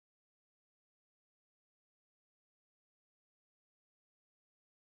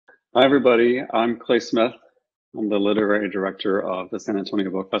Hi, everybody. I'm Clay Smith. I'm the literary director of the San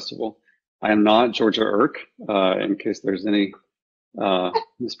Antonio Book Festival. I am not Georgia Irk. In case there's any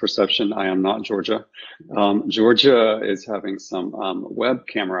misperception, I am not Georgia. Georgia is having some web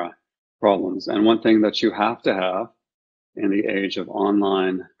camera problems. And one thing that you have to have in the age of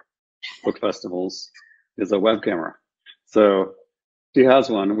online book festivals is a web camera. So she has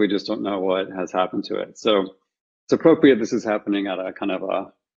one. We just don't know what has happened to it. So it's appropriate this is happening at a kind of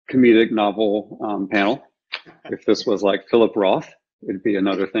a comedic novel panel. If this was like Philip Roth, it'd be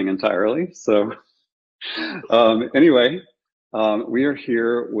another thing entirely. So anyway, we are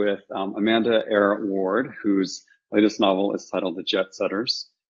here with Amanda Eyre Ward, whose latest novel is titled The Jetsetters.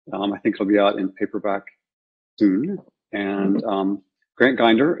 I think it'll be out in paperback soon. And Grant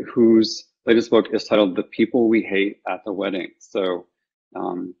Ginder, whose latest book is titled The People We Hate at the Wedding. So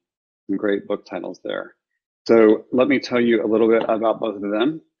some great book titles there. So let me tell you a little bit about both of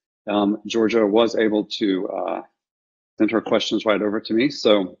them. Georgia was able to send her questions right over to me,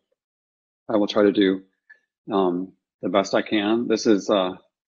 so I will try to do the best I can. This is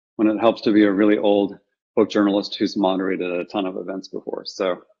when it helps to be a really old book journalist who's moderated a ton of events before,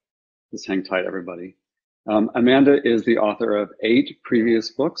 so just hang tight, everybody. Amanda is the author of 8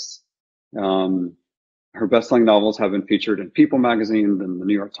 previous books. Her best-selling novels have been featured in People magazine and the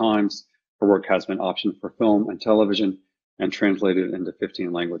New York Times. Her work has been optioned for film and television and translated into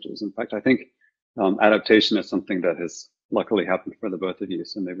 15 languages. In fact, I think adaptation is something that has luckily happened for the both of you,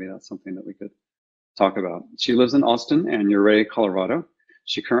 so maybe that's something that we could talk about. She lives in Austin and Ouray, Colorado.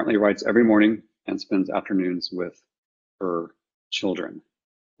 She currently writes every morning and spends afternoons with her children.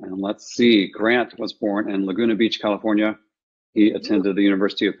 And let's see, Grant was born in Laguna Beach, California. He attended the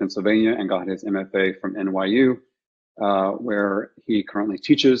University of Pennsylvania and got his MFA from NYU, where he currently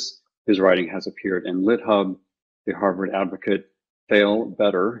teaches. His writing has appeared in Lit Hub, The Harvard Advocate, Fail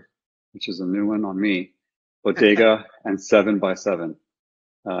Better, which is a new one on me, Bodega, and 7 by 7.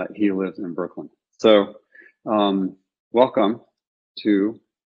 He lives in Brooklyn. So welcome to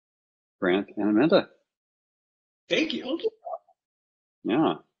Grant and Amanda. Thank you. Thank you.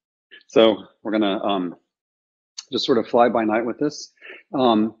 Yeah. So we're going to just sort of fly by night with this.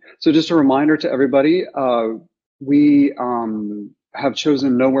 So just a reminder to everybody, we have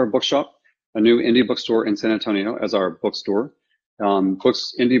chosen Nowhere Bookshop, a new indie bookstore in San Antonio, as our bookstore.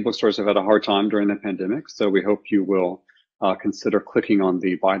 Indie bookstores have had a hard time during the pandemic, so we hope you will consider clicking on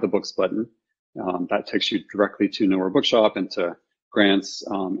the Buy the Books button. That takes you directly to Nowhere Bookshop and to Grant's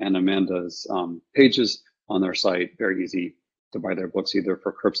and Amanda's pages on their site. Very easy to buy their books either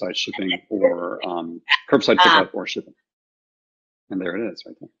for curbside shipping or curbside pickup or shipping. And there it is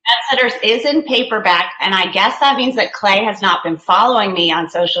right there. Jetsetters is in paperback, and I guess that means that Clay has not been following me on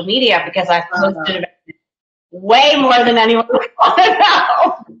social media because I've posted about it way more than anyone would want to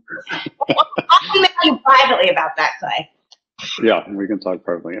know. I'll email you privately about that, Clay. Yeah, we can talk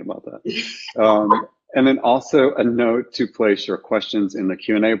privately about that. And then also a note to place your questions in the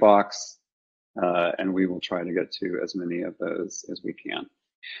Q&A box, and we will try to get to as many of those as we can.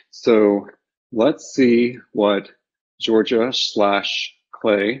 So let's see what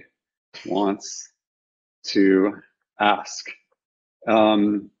Georgia/Clay wants to ask.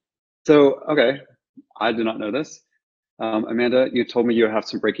 Okay, I did not know this. Amanda, you told me you have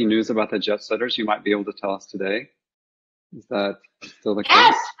some breaking news about the Jetsetters you might be able to tell us today. Is that still the case?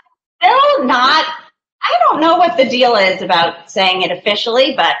 Yes, still not. I don't know what the deal is about saying it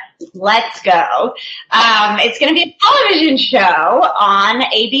officially, but let's go. It's going to be a television show on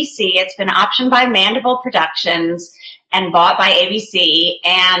ABC. It's been optioned by Mandible Productions and bought by ABC.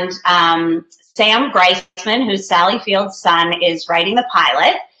 And Sam Greisman, who's Sally Field's son, is writing the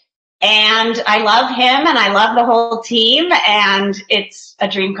pilot. And I love him and I love the whole team, and it's a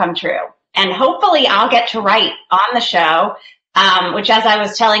dream come true. And hopefully I'll get to write on the show, which, as I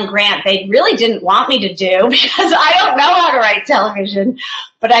was telling Grant, they really didn't want me to do because I don't know how to write television,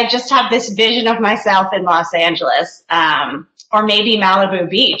 but I just have this vision of myself in Los Angeles, or maybe Malibu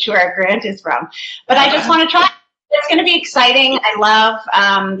Beach, where Grant is from. But I just want to try. It's going to be exciting. I love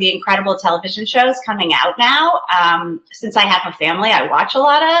the incredible television shows coming out now. Since I have a family, I watch a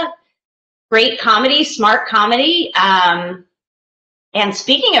lot of great comedy, smart comedy. And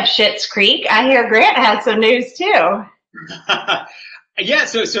speaking of Schitt's Creek, I hear Grant has some news too. Yeah,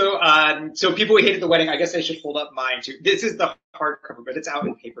 so People We Hated the Wedding, I guess I should hold up mine too. This is the hardcover, but it's out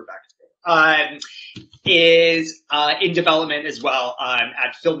in paperback too. Is in development as well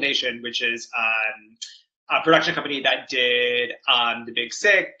at Film Nation, which is a production company that did The Big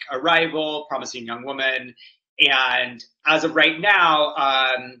Sick, Arrival, Promising Young Woman, and as of right now,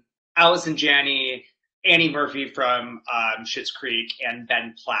 Allison Janney, Annie Murphy from Schitt's Creek and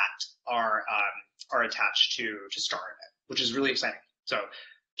Ben Platt are attached to star in it, which is really exciting. So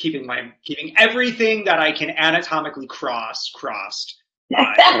keeping everything that I can anatomically crossed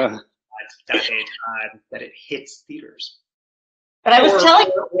that it hits theaters. But I was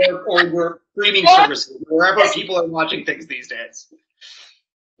telling or your streaming services, wherever people are watching things these days.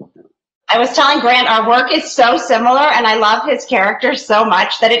 I was telling Grant, our work is so similar, and I love his character so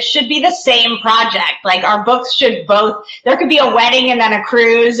much that it should be the same project. Like, our books should both, there could be a wedding and then a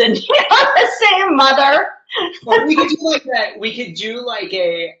cruise, and the same mother. Well, we could do like that. We could do like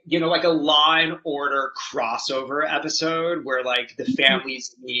a Law and Order crossover episode where like the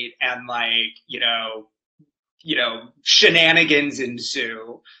families meet and like, shenanigans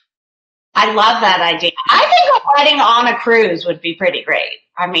ensue. I love that idea. I think a wedding on a cruise would be pretty great.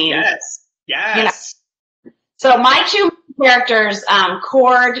 I mean, yes. So my two characters,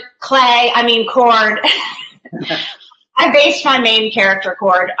 Cord. I based my main character,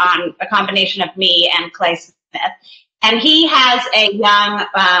 Cord, on a combination of me and Clay Smith. And he has a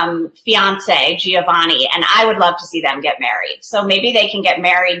young fiance, Giovanni, and I would love to see them get married. So maybe they can get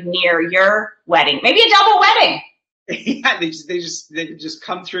married near your wedding. Maybe a double wedding. Yeah, they just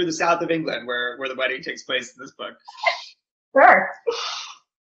come through the south of England where the wedding takes place in this book. Sure.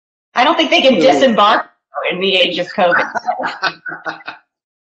 I don't think they can disembark in the age of COVID.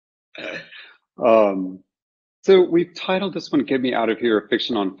 So we've titled this one, Get Me Out of Here, a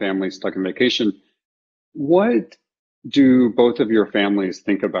fiction on families stuck in vacation. What do both of your families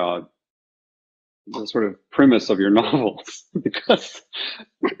think about the sort of premise of your novels? Because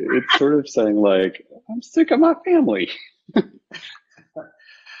it's sort of saying like, I'm sick of my family.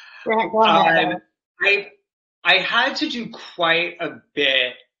 I had to do quite a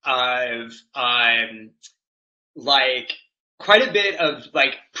bit of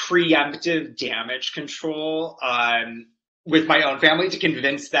preemptive damage control with my own family to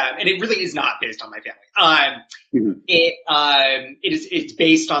convince them, and it really is not based on my family. It's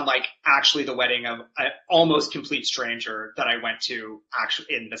based on like actually the wedding of an almost complete stranger that I went to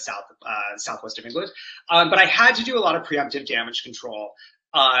actually in the southwest of England. But I had to do a lot of preemptive damage control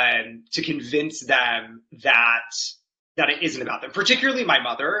to convince them that it isn't about them, particularly my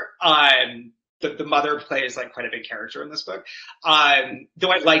mother. The mother plays like quite a big character in this book.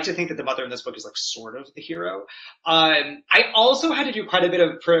 Though I'd like to think that the mother in this book is like sort of the hero. I also had to do quite a bit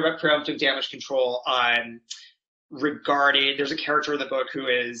of preemptive damage control regarding, there's a character in the book who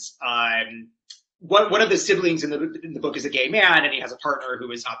is, one of the siblings in the book is a gay man, and he has a partner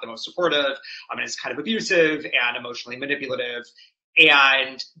who is not the most supportive, and is kind of abusive and emotionally manipulative.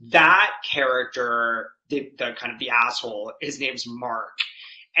 And that character, the kind of the asshole, his name's Mark.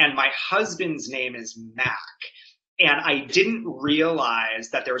 And my husband's name is Mac. And I didn't realize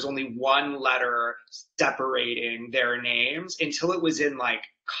that there was only one letter separating their names until it was in like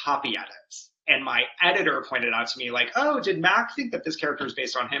copy edits. And my editor pointed out to me like, oh, did Mac think that this character is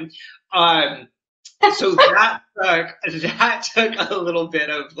based on him? So that took a little bit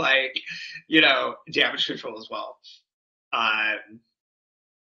of like, damage control as well.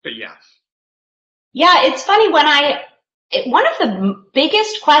 But yeah. Yeah, it's funny one of the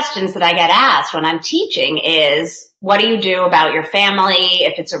biggest questions that I get asked when I'm teaching is, what do you do about your family,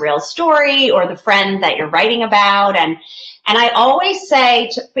 if it's a real story, or the friend that you're writing about? And I always say,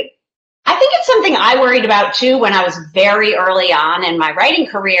 I think it's something I worried about too when I was very early on in my writing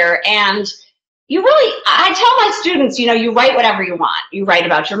career. And I tell my students, you write whatever you want. You write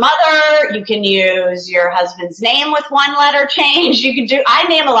about your mother, you can use your husband's name with one letter change. I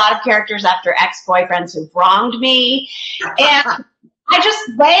name a lot of characters after ex-boyfriends who've wronged me. And I just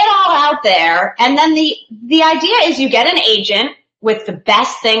lay it all out there. And then the idea is you get an agent with the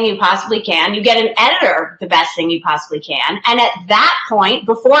best thing you possibly can. You get an editor the best thing you possibly can. And at that point,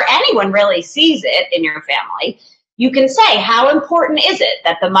 before anyone really sees it in your family, you can say, how important is it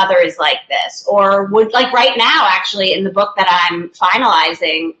that the mother is like this? Or like right now, actually, in the book that I'm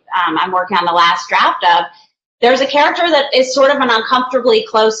finalizing, I'm working on the last draft of, there's a character that is sort of an uncomfortably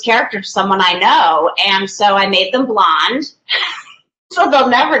close character to someone I know. And so I made them blonde. So they'll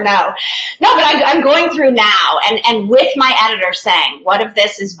never know. No, but I'm going through now and with my editor saying, what if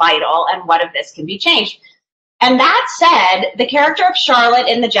this is vital and what if this can be changed? And that said, the character of Charlotte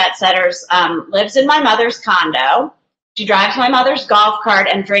in the Jetsetters lives in my mother's condo. She drives my mother's golf cart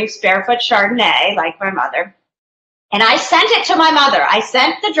and drinks barefoot Chardonnay like my mother. And I sent it to my mother. I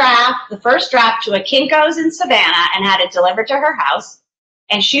sent the first draft to a Kinko's in Savannah and had it delivered to her house.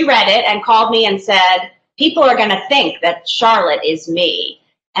 And she read it and called me and said, people are going to think that Charlotte is me.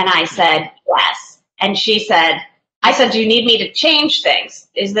 And I said, yes. And she said, I said, do you need me to change things?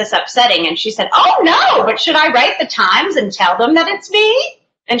 Is this upsetting? And she said, oh, no, but should I write the Times and tell them that it's me?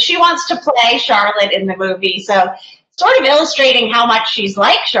 And she wants to play Charlotte in the movie. So sort of illustrating how much she's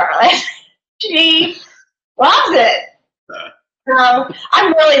like Charlotte. She loves it. So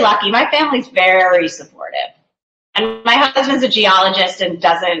I'm really lucky. My family's very supportive. And my husband's a geologist and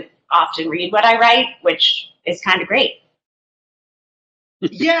doesn't often read what I write, which is kind of great.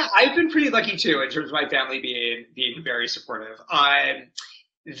 Yeah, I've been pretty lucky too in terms of my family being very supportive.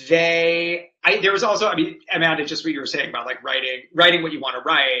 There was also, I mean, Amanda, just what you were saying about like writing what you want to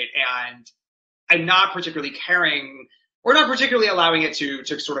write, and I'm not particularly caring, or not particularly allowing it to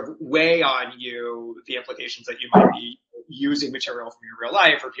sort of weigh on you the implications that you might be using material from your real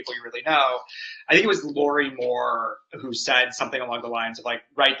life or people you really know. I think it was Lori Moore who said something along the lines of like,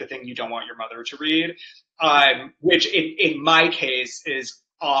 write the thing you don't want your mother to read, which in my case is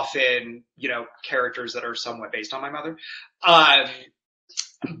often, you know, characters that are somewhat based on my mother.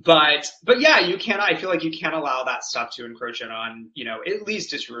 But yeah, I feel like you can't allow that stuff to encroach in on, you know, at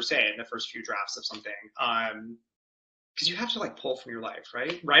least as you were saying, the first few drafts of something. Because you have to like pull from your life,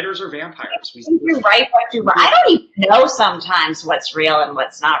 right? Writers are vampires. You write what you write. I don't even know sometimes what's real and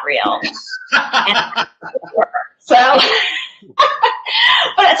what's not real. So,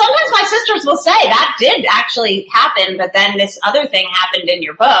 but sometimes my sisters will say that did actually happen, but then this other thing happened in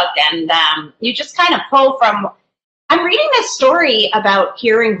your book, and you just kind of pull from. I'm reading this story about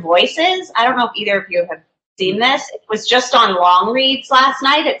hearing voices. I don't know if either of you have seen this. It was just on Long Reads last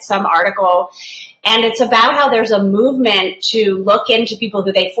night. It's some article. And it's about how there's a movement to look into people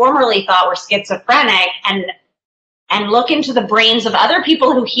who they formerly thought were schizophrenic and look into the brains of other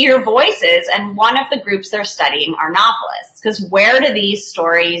people who hear voices. And one of the groups they're studying are novelists. Because where do these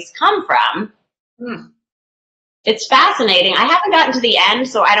stories come from? It's fascinating. I haven't gotten to the end,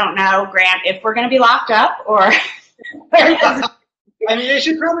 so I don't know, Grant, if we're going to be locked up or... I mean, they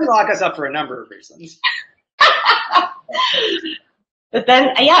should probably lock us up for a number of reasons. But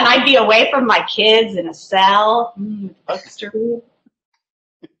then, yeah, and I'd be away from my kids in a cell. Books to read.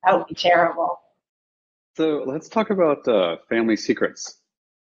 That would be terrible. So let's talk about family secrets.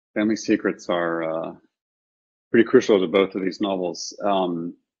 Family secrets are pretty crucial to both of these novels.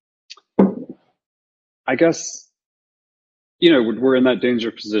 I guess, you know, we're in that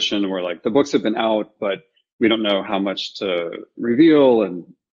danger position where like the books have been out, but we don't know how much to reveal. And,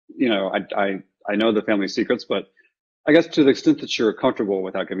 you know, I know the family secrets, but I guess to the extent that you're comfortable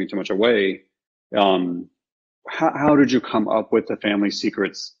without giving too much away, how did you come up with the family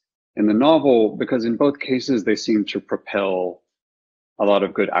secrets in the novel? Because in both cases, they seem to propel a lot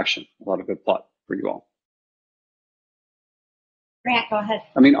of good action, a lot of good plot for you all. Grant, go ahead.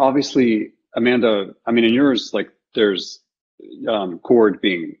 I mean, obviously, Amanda, I mean, in yours, like there's Cord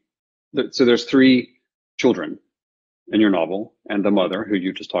being, so there's 3 children in your novel, and the mother, who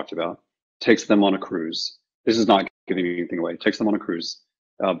you just talked about, takes them on a cruise. This is not giving anything away. Takes them on a cruise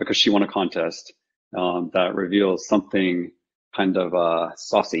because she won a contest that reveals something kind of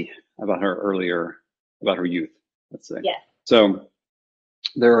saucy about her youth, let's say. Yeah. So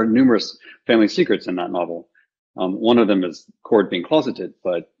there are numerous family secrets in that novel. One of them is Cord being closeted,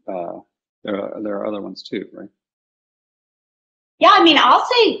 but there are other ones too, right? Yeah, I mean, I'll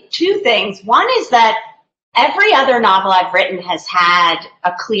say 2 things. One is that every other novel I've written has had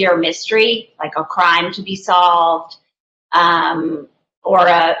a clear mystery, like a crime to be solved, or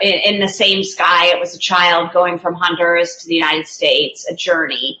in the same sky, it was a child going from Honduras to the United States, a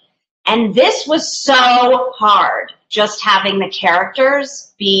journey. And this was so hard, just having the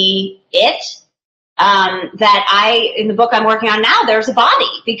characters be it, that in the book I'm working on now, there's a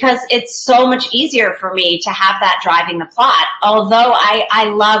body, because it's so much easier for me to have that driving the plot. Although I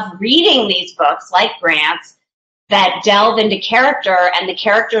love reading these books, like Grant's, that delve into character, and the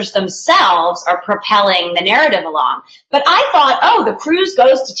characters themselves are propelling the narrative along. But I thought, oh, the cruise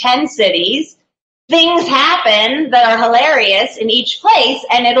goes to 10 cities, things happen that are hilarious in each place,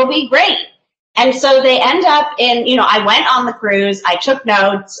 and it'll be great. And so they end up in, you know, I went on the cruise, I took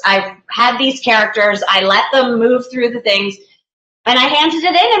notes, I had these characters, I let them move through the things, and I handed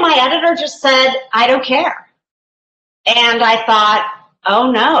it in, and my editor just said, I don't care. And I thought,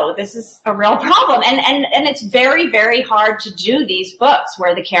 oh no, this is a real problem. And it's very, very hard to do these books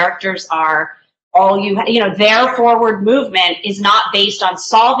where the characters are all you know, their forward movement is not based on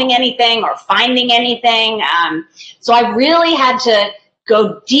solving anything or finding anything. So I really had to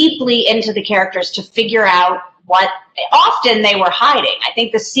go deeply into the characters to figure out what often they were hiding. I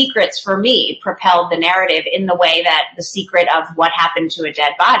think the secrets for me propelled the narrative in the way that the secret of what happened to a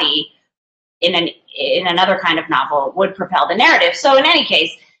dead body in another kind of novel would propel the narrative. So in any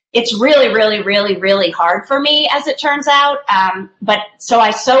case, it's really, really, really, really hard for me, as it turns out. But so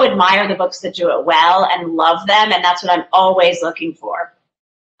I so admire the books that do it well and love them, and that's what I'm always looking for.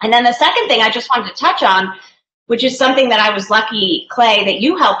 And then the second thing I just wanted to touch on, which is something that I was lucky, Clay, that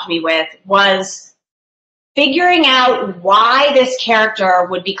you helped me with, was figuring out why this character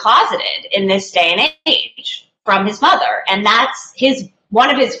would be closeted in this day and age from his mother. And that's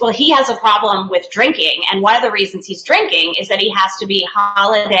well, he has a problem with drinking, and one of the reasons he's drinking is that he has to be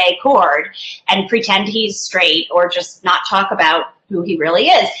holiday cored and pretend he's straight or just not talk about who he really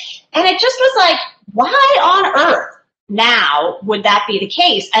is. And it just was like, why on earth now would that be the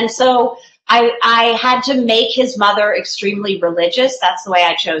case? And so I had to make his mother extremely religious. That's the way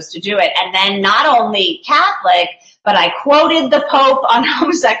I chose to do it. And then not only Catholic, but I quoted the Pope on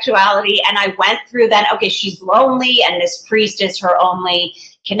homosexuality, and I went through then, okay, she's lonely, and this priest is her only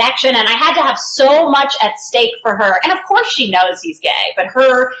connection, and I had to have so much at stake for her. And of course she knows he's gay, but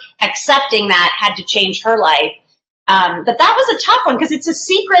her accepting that had to change her life. But that was a tough one, because it's a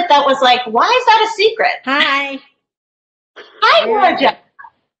secret that was like, why is that a secret? Hi. Hi, Georgia.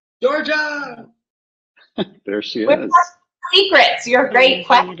 Georgia! There she We're is. secrets. You're a great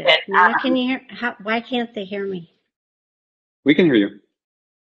question. Now, can you hear? Why can't they hear me? We can hear you.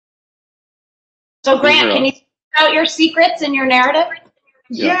 So, Grant, can you speak about your secrets in your narrative?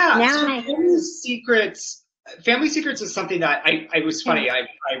 Yeah. Now So I family secrets is something that I was funny.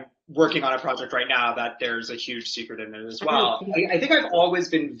 I'm working on a project right now that there's a huge secret in it as well. I think I've always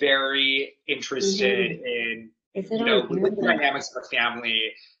been very interested in, within the dynamics of a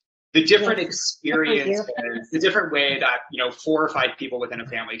family, the different experiences, the different way that, 4 or 5 people within a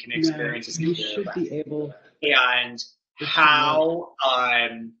family can experience a secret. And how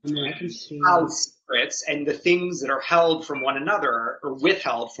secrets and the things that are held from one another or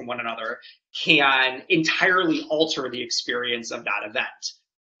withheld from one another can entirely alter the experience of that event.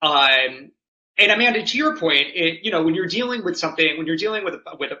 And Amanda, to your point, when you're dealing with something, when you're dealing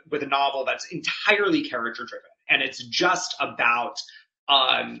with a novel that's entirely character driven, and it's just about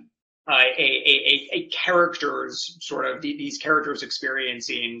a character's sort of these characters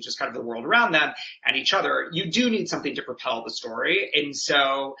experiencing just kind of the world around them and each other, you do need something to propel the story. And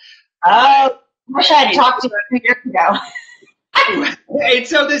so I wish I had talked to you 2 years ago. And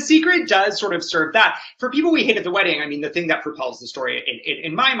so the secret does sort of serve that. For People We Hate at the Wedding, I mean, the thing that propels the story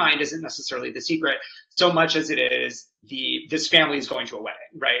in my mind isn't necessarily the secret so much as it is this family is going to a wedding,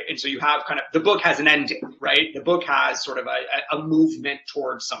 right? And so you have the book has an ending, right? The book has sort of a movement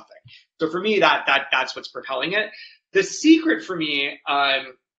towards something. So for me, that's what's propelling it. The secret for me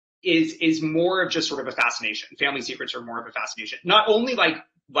is more of just sort of a fascination. Family secrets are more of a fascination. Not only like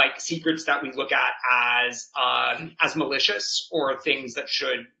secrets that we look at as malicious or things that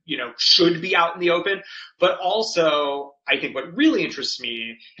should be out in the open, but also I think what really interests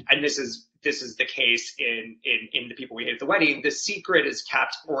me, and this is the case in The People We Hate at the Wedding, the secret is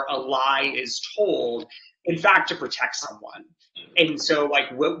kept or a lie is told, in fact, to protect someone. And so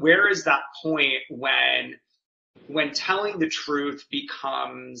where is that point when telling the truth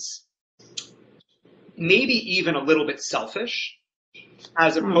becomes maybe even a little bit selfish,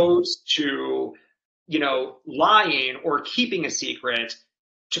 as opposed to, lying or keeping a secret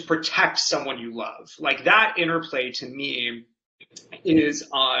to protect someone you love? Like, that interplay to me is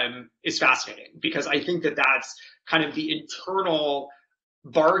fascinating, because I think that that's kind of the internal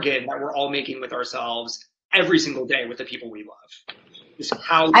bargain that we're all making with ourselves every single day with the people we love. Just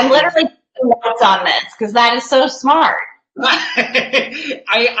how I'm literally taking notes on this because that is so smart. It's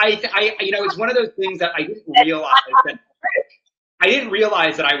one of those things that I didn't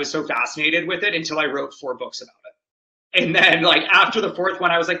realize that I was so fascinated with it until I wrote 4 books about it. And then after the 4th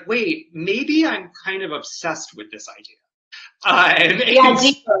one, I was like, wait, maybe I'm kind of obsessed with this idea.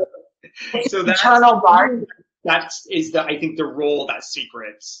 So that's eternal bargain. I think the role that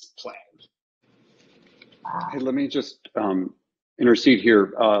secrets play. Hey, let me just intercede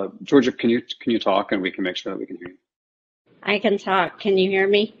here. Georgia, can you talk, and we can make sure that we can hear you? I can talk. Can you hear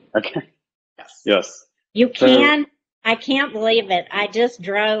me? Okay. Yes. You can? I can't believe it. I just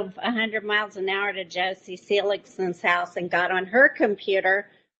drove 100 miles an hour to Josie Seligman's house and got on her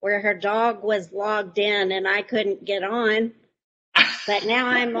computer where her dog was logged in and I couldn't get on. But now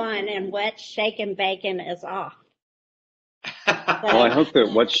I'm on, and What's Shaken Bacon is off. Well, I hope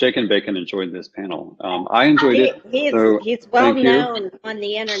that What's Shaken Bacon enjoyed this panel. I enjoyed it. He's well known on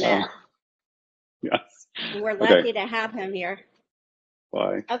the internet. Yes. And we're lucky to have him here.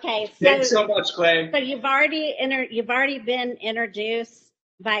 Bye. Okay. Thanks so much, Clay. So you've already been introduced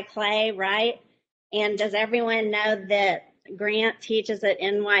by Clay, right? And does everyone know that Grant teaches at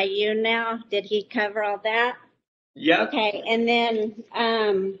NYU now? Did he cover all that? Yeah. Okay, and then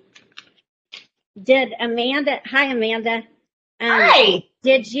hi Amanda. Hi.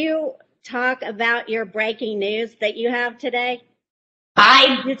 Did you talk about your breaking news that you have today?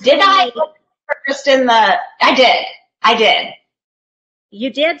 I did. You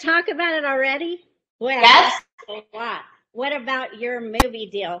did talk about it already? Well, Yes. a lot. What about your movie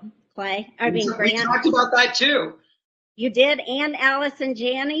deal, Clay? We Grant. talked about that too. You did, and Allison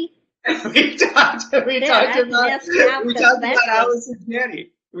Janney? we talked about Allison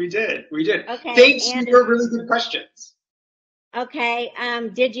Janney. We did. Okay. Thanks for your really good questions. Okay.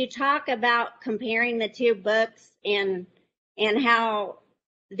 Did you talk about comparing the two books and how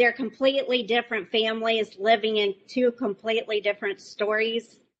they're completely different families living in two completely different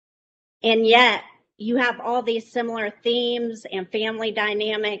stories, and yet you have all these similar themes and family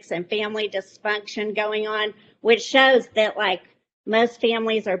dynamics and family dysfunction going on, which shows that like most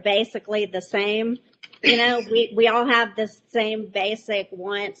families are basically the same. You know, we all have the same basic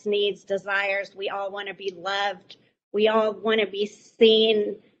wants, needs, desires. We all want to be loved. We all want to be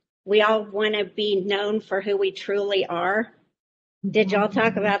seen. We all want to be known for who we truly are. Did y'all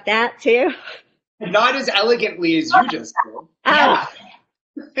talk about that too? Not as elegantly as you just did. Oh.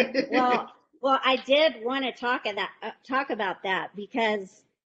 Well, I did want to talk about that because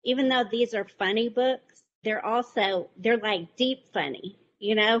even though these are funny books, they're like deep funny,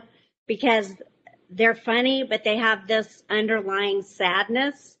 you know, because they're funny, but they have this underlying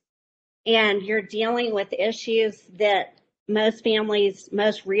sadness, and you're dealing with issues that most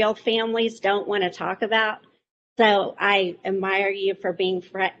real families don't want to talk about. So I admire you for being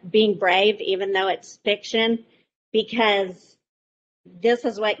brave, even though it's fiction, because this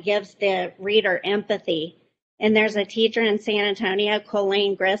is what gives the reader empathy. And there's a teacher in San Antonio,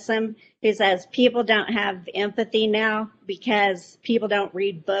 Colleen Grissom, who says people don't have empathy now because people don't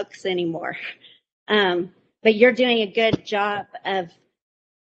read books anymore. But you're doing a good job of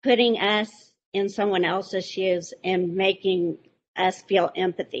putting us in someone else's shoes and making us feel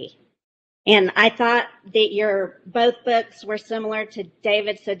empathy. And I thought that both books were similar to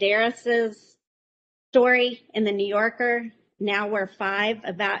David Sedaris's story in The New Yorker, Now We're Five,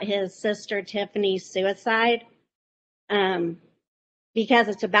 about his sister Tiffany's suicide, because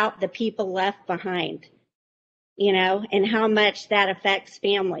it's about the people left behind, you know, and how much that affects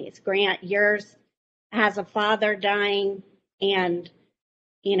families. Grant, yours has a father dying, and,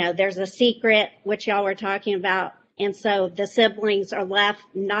 you know, there's a secret, which y'all were talking about. And so the siblings are left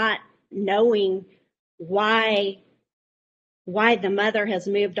not knowing why the mother has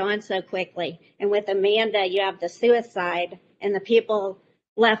moved on so quickly. And with Amanda, you have the suicide, and the people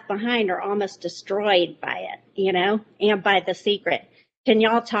left behind are almost destroyed by it, you know, and by the secret. Can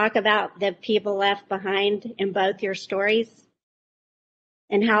y'all talk about the people left behind in both your stories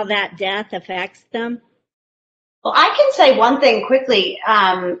and how that death affects them? Well, I can say one thing quickly,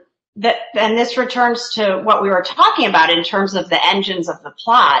 and this returns to what we were talking about in terms of the engines of the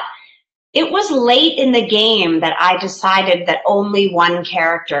plot. It was late in the game that I decided that only one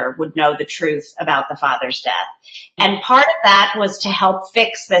character would know the truth about the father's death. And part of that was to help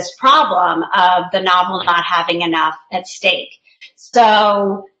fix this problem of the novel not having enough at stake.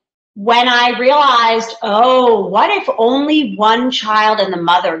 So when I realized, oh, what if only one child and the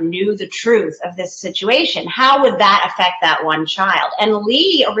mother knew the truth of this situation? How would that affect that one child? And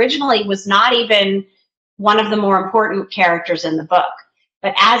Lee originally was not even one of the more important characters in the book.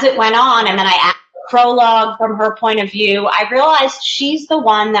 But as it went on, and then I added a prologue from her point of view, I realized she's the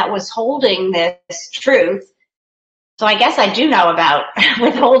one that was holding this truth. So I guess I do know about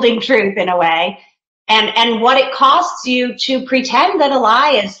withholding truth in a way, and what it costs you to pretend that a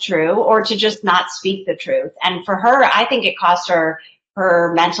lie is true or to just not speak the truth. And for her, I think it cost her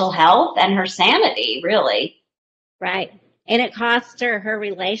her mental health and her sanity, really. Right. And it cost her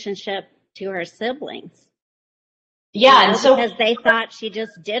relationship to her siblings. Yeah, you know, and so because they thought she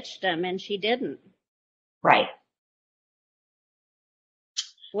just ditched them, and she didn't. Right.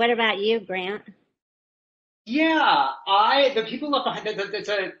 What about you, Grant? Yeah, the people left behind.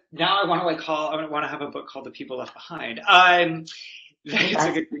 Now I want to have a book called The People Left Behind. It's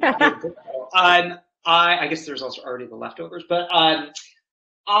a good book. I guess there's also already The Leftovers, but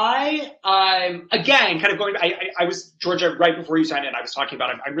again, kind of going. I was, Georgia, right before you signed in. I was talking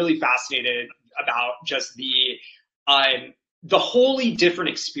about. I'm really fascinated about just the wholly different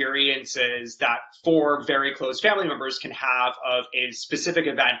experiences that four very close family members can have of a specific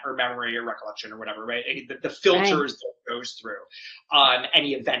event or memory or recollection or whatever, right? The filters that goes through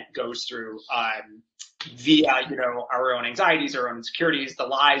any event goes through via, you know, our own anxieties, our own insecurities, the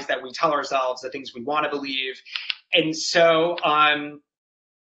lies that we tell ourselves, the things we want to believe. And so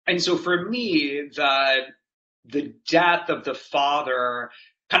for me, the death of the father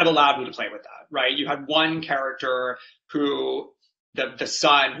kind of allowed me to play with that, right? You had one character who, the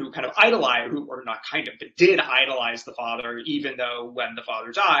son, who kind of idolized, or not kind of, but did idolize the father, even though when the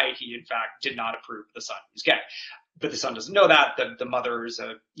father died, he in fact did not approve of the son. He's gay. But the son doesn't know that. The mother is,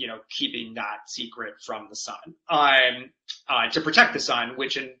 keeping that secret from the son to protect the son,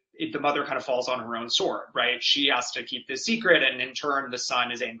 which the mother kind of falls on her own sword, right? She has to keep this secret, and in turn, the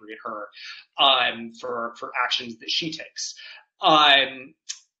son is angry at her for actions that she takes.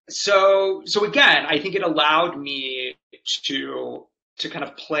 So again, I think it allowed me to kind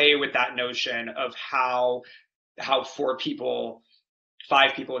of play with that notion of how 5 people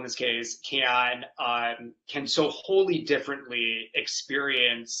in this case can so wholly differently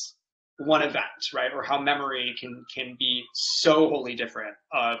experience one event, right? Or how memory can be so wholly different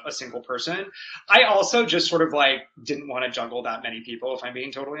of a single person. I also just sort of like didn't want to juggle that many people, if I'm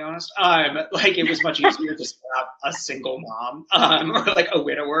being totally honest. Like it was much easier just to have a single mom, or like a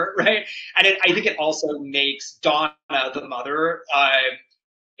widower, right? And I think it also makes Donna, the mother,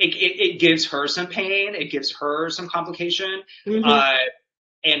 it gives her some pain, it gives her some complication,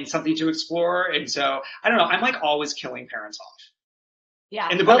 and something to explore. And so I don't know, I'm like always killing parents off. Yeah.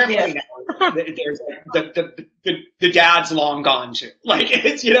 In the book I'm playing now, there's the dad's long gone too. Like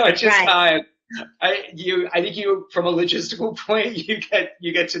it's it's just Right. I think you from a logistical point you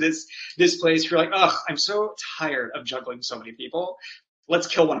get to this place where you're like, ugh, I'm so tired of juggling so many people. Let's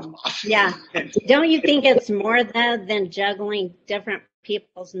kill one of them off. Yeah. Don't you think it's more though than juggling different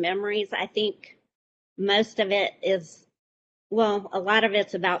people's memories? I think most of it is, well, a lot of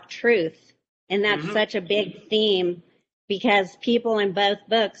it's about truth, and that's such a big theme, because people in both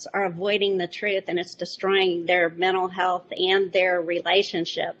books are avoiding the truth, and it's destroying their mental health and their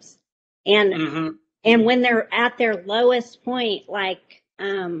relationships. And and when they're at their lowest point, like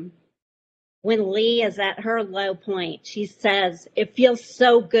when Lee is at her low point, she says, it feels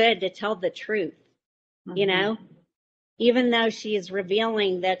so good to tell the truth, even though she is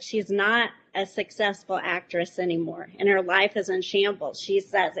revealing that she's not a successful actress anymore and her life is in shambles. She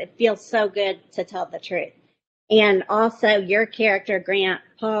says, it feels so good to tell the truth. And also your character, Grant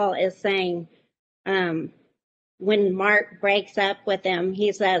Paul, is saying, when Mark breaks up with him,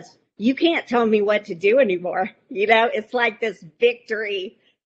 he says, you can't tell me what to do anymore. It's like this victory.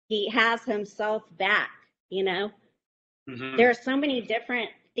 He has himself back, There are so many different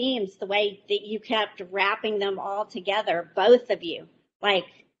themes, the way that you kept wrapping them all together, both of you. Like,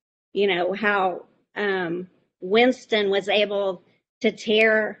 how Winston was able to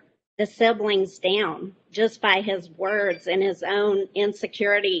tear the siblings down just by his words and his own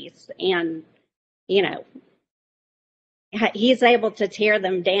insecurities, and he's able to tear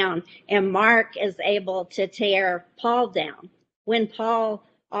them down, and Mark is able to tear Paul down when Paul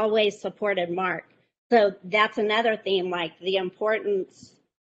always supported Mark. So that's another theme, like the importance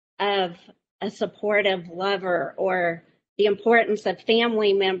of a supportive lover, or the importance of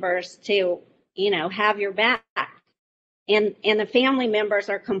family members to have your back. And the family members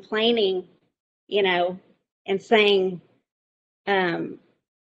are complaining, and saying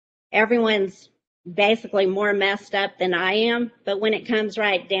everyone's basically more messed up than I am. But when it comes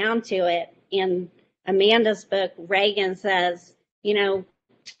right down to it, in Amanda's book, Reagan says,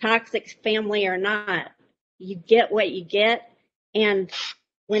 toxic family or not, you get what you get. And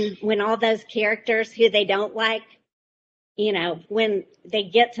when all those characters who they don't like, when they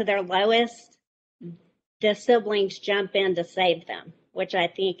get to their lowest, the siblings jump in to save them, which I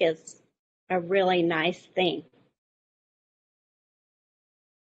think is a really nice thing.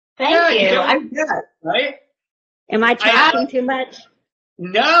 Thank you. I'm good, right? Am I talking too much?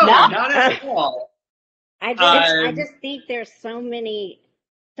 No, not at all. I just think there's so many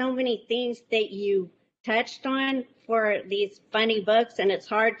things that you touched on for these funny books, and it's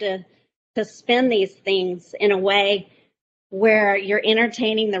hard to spin these things in a way where you're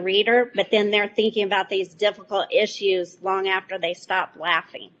entertaining the reader, but then they're thinking about these difficult issues long after they stop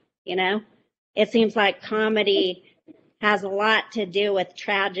laughing. It seems like comedy has a lot to do with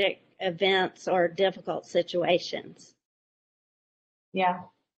tragic events or difficult situations. Yeah.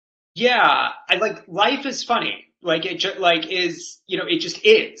 Yeah, I like life is funny. Like it just it just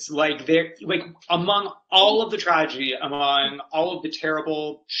is. Like there, like among all of the tragedy, among all of the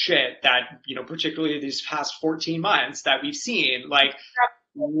terrible shit that, particularly these past 14 months that we've seen, like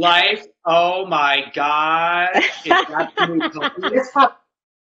life, oh my God.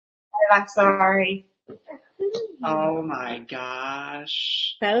 I'm sorry. Oh my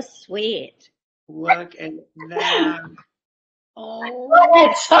gosh. So sweet. Look at that. Oh. Go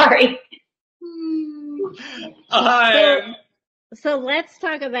ahead, sorry. So let's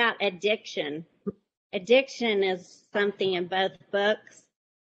talk about addiction. addiction is something in both books.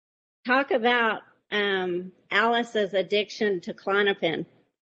 Talk about Alice's addiction to Klonopin.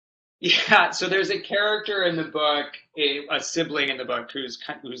 Yeah, so there's a character in the book, a sibling in the book who's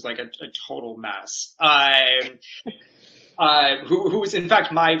like a total mess. Who's in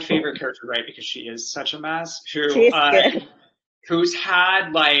fact my favorite character, right? Because she is such a mess. Who's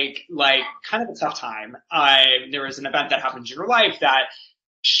had like kind of a tough time. There was an event that happened in her life that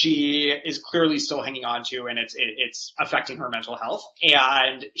she is clearly still hanging on to, and it's affecting her mental health.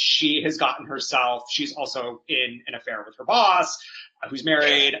 And she has gotten herself. She's also in an affair with her boss, who's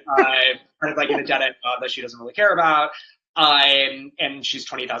married, kind of like in a dead end job that she doesn't really care about. And she's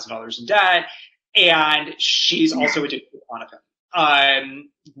 $20,000 in debt, and she's also addicted to Klonopin,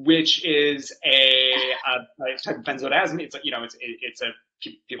 which is a type of benzodiazepine. It's a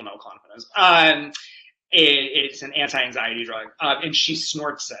people know what Klonopin is. It's an anti-anxiety drug, and she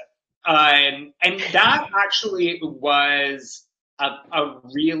snorts it. And that actually was a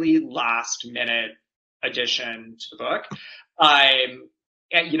really last-minute addition to the book. And,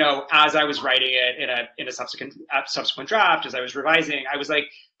 as I was writing it in a subsequent draft, as I was revising, I was like,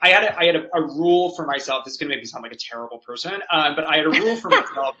 I had a rule for myself. This is going to make me sound like a terrible person, but I had a rule for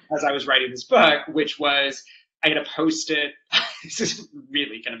myself as I was writing this book, which was I had a Post-it. This is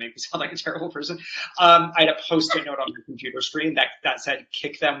really going to make me sound like a terrible person. I had a Post-it note on my computer screen that said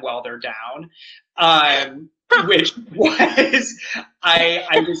 "kick them while they're down," which was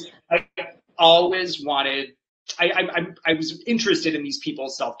I always wanted. I was interested in these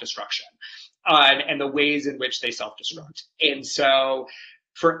people's self-destruction and the ways in which they self-destruct. And so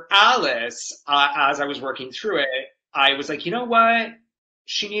for Alice, as I was working through it, I was like, you know what?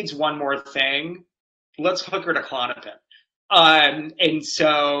 She needs one more thing. Let's hook her to Klonopin. And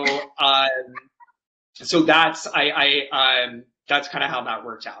so that's that's kind of how that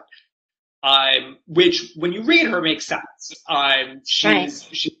worked out. Which when you read her makes sense.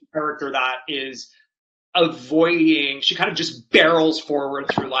 She's a character that is avoiding, she kind of just barrels forward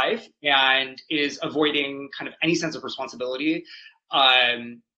through life and is avoiding kind of any sense of responsibility.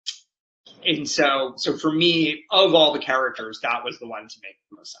 And so for me, of all the characters, that was the one to make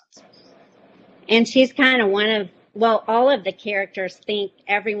the most sense. And she's kind of all of the characters think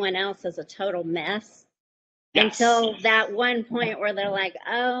everyone else is a total mess. Yes. Until that one point where they're like,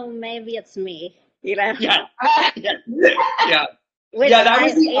 oh, maybe it's me, Yeah. Yeah. Yeah. That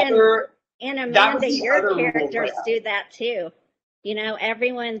was the other. And Amanda, your characters do that too.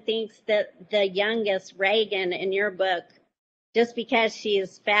 Everyone thinks that the youngest Reagan in your book, just because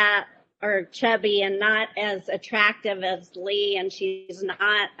she's fat or chubby and not as attractive as Lee, and she's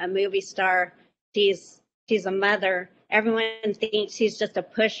not a movie star, she's a mother. Everyone thinks she's just a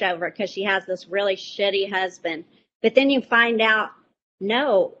pushover because she has this really shitty husband. But then you find out,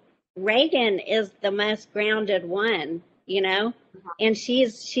 no, Reagan is the most grounded one, and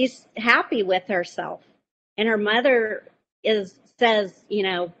she's happy with herself. And her mother says,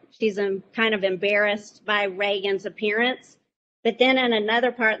 she's kind of embarrassed by Reagan's appearance. But then in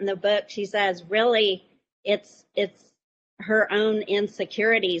another part in the book, she says, really, it's her own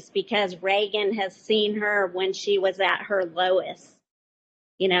insecurities because Reagan has seen her when she was at her lowest,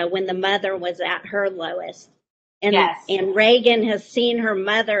 when the mother was at her lowest. And, yes. And Reagan has seen her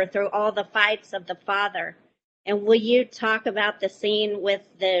mother through all the fights of the father. And will you talk about the scene with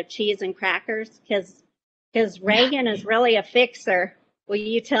the cheese and crackers? Because Reagan is really a fixer. Will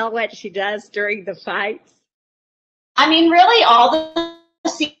you tell what she does during the fights? I mean, really, all the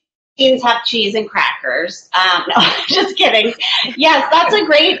scenes have cheese and crackers. No, just kidding. Yes, that's a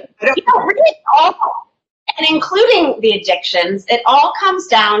great, really all, and including the addictions, it all comes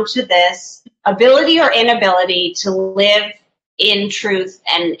down to this ability or inability to live in truth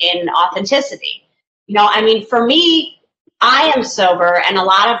and in authenticity. For me, I am sober, and a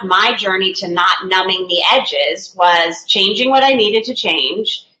lot of my journey to not numbing the edges was changing what I needed to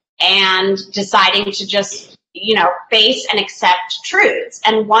change and deciding to just face and accept truths.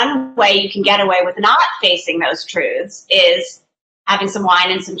 And one way you can get away with not facing those truths is having some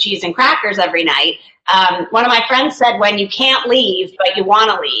wine and some cheese and crackers every night. One of my friends said, when you can't leave, but you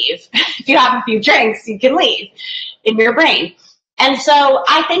want to leave, if you have a few drinks, you can leave in your brain. And so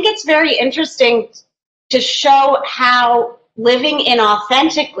I think it's very interesting to show how living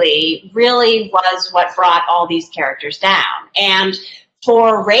inauthentically really was what brought all these characters down. And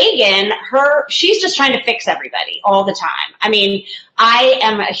for Reagan, she's just trying to fix everybody all the time. I mean, I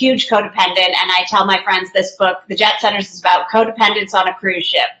am a huge codependent, and I tell my friends this book, The Jetsetters, is about codependence on a cruise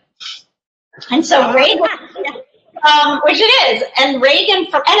ship. And so Reagan, which it is, and Reagan,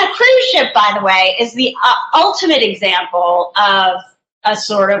 and a cruise ship, by the way, is the ultimate example of a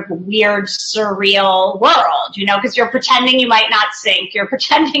sort of weird, surreal world, you know, because you're pretending you might not sink. You're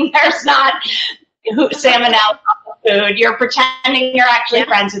pretending there's not salmonella on the food. You're pretending you're actually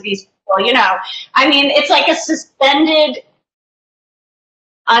friends with these people, you know. I mean, it's like a suspended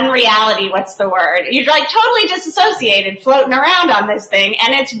unreality, what's the word? You're like totally disassociated, floating around on this thing,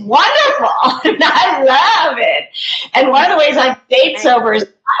 and it's wonderful, and I love it. And one of the ways I date sober is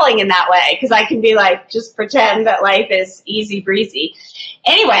traveling in that way, because I can be like, just pretend that life is easy breezy.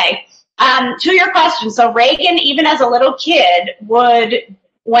 Anyway, to your question, so Reagan, even as a little kid, would,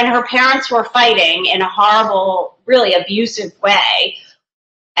 when her parents were fighting in a horrible, really abusive way,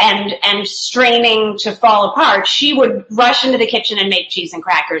 and straining to fall apart, she would rush into the kitchen and make cheese and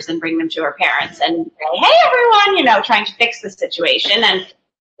crackers and bring them to her parents and say, hey, everyone, you know, trying to fix the situation. And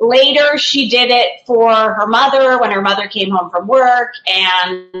later she did it for her mother when her mother came home from work,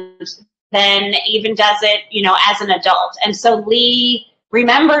 and then even does it, you know, as an adult. And so Lee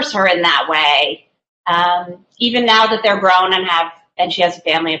remembers her in that way. Even now that they're grown and she has a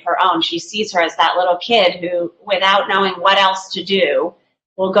family of her own, she sees her as that little kid who, without knowing what else to do,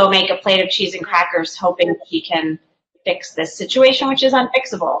 will go make a plate of cheese and crackers hoping she can fix this situation, which is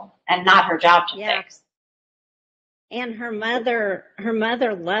unfixable and not her job to fix. And her mother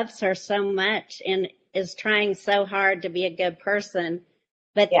loves her so much and is trying so hard to be a good person.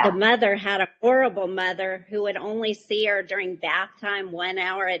 But the mother had a horrible mother who would only see her during bath time 1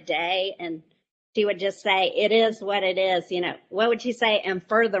 hour a day. And she would just say, it is what it is. You know, what would she say? And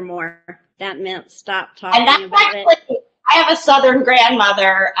furthermore, that meant stop talking about it. I have a Southern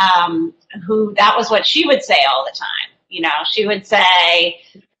grandmother who that was what she would say all the time. You know, she would say,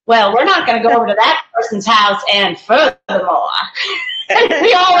 well, we're not going to go over to that person's house, and furthermore.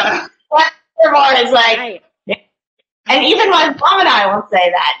 We always, furthermore is like, right. And even my mom and I will say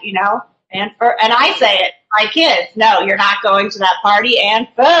that, you know, and I say it to my kids, no, you're not going to that party, and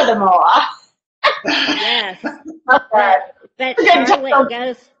furthermore. Yes. But Charlotte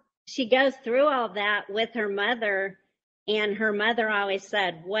goes through all that with her mother. And her mother always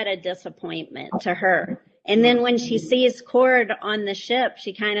said, what a disappointment to her. And then when she sees Cord on the ship,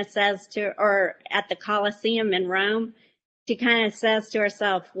 she kind of says or at the Colosseum in Rome, she kind of says to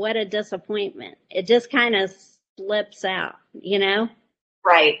herself, what a disappointment. It just kind of slips out, you know?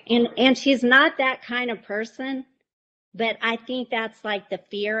 Right. And she's not that kind of person, but I think that's like the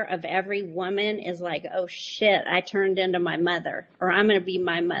fear of every woman is like, oh shit, I turned into my mother, or I'm going to be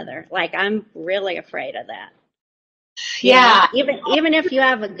my mother. Like, I'm really afraid of that. Yeah. You know, even if you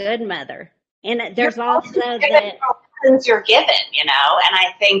have a good mother. And there's also that you're given, you know, and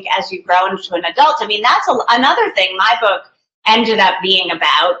I think as you grow into an adult, I mean, that's another thing my book ended up being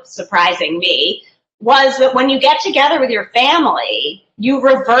about, surprising me, was that when you get together with your family, you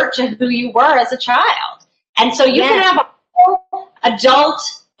revert to who you were as a child. And so you can have a full adult,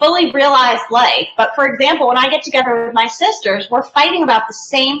 fully realized life. But for example, when I get together with my sisters, we're fighting about the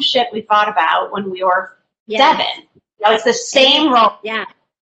same shit we fought about when we were 7. You know, it's the same role. Yeah.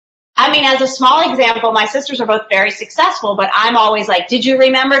 I mean, as a small example, my sisters are both very successful, but I'm always like, did you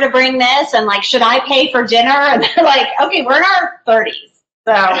remember to bring this? And like, should I pay for dinner? And they're like, okay, we're in our 30s.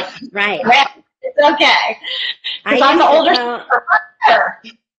 So right. It's okay. Because I'm the older sister.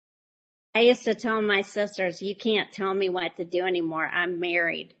 I used to tell my sisters, you can't tell me what to do anymore. I'm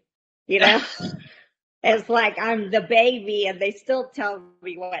married. You know? It's like I'm the baby and they still tell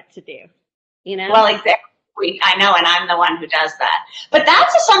me what to do. You know? Well, exactly. I know, and I'm the one who does that. But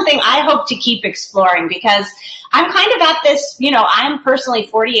that's something I hope to keep exploring, because I'm kind of at this, you know, I'm personally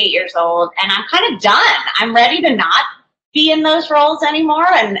 48 years old, and I'm kind of done. I'm ready to not be in those roles anymore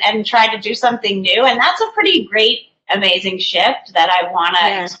and try to do something new. And that's a pretty great, amazing shift that I want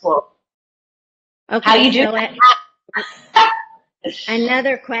to explore. Okay, how you do so that?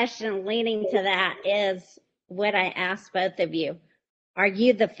 Another question leading to that is what I asked both of you. Are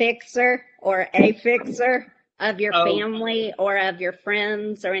you the fixer or a fixer of your family or of your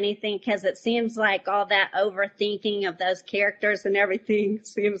friends or anything? Because it seems like all that overthinking of those characters and everything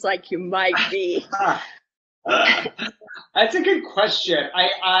seems like you might be. That's a good question.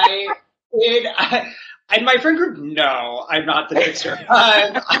 In my friend group, no, I'm not the fixer.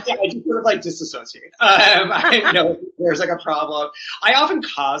 I just sort of like disassociate. I know there's like a problem. I often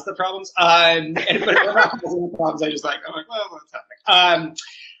cause the problems. But if I'm not causing the problems, I just like, I'm like, well, what's happening?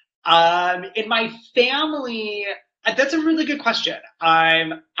 In my family, that's a really good question.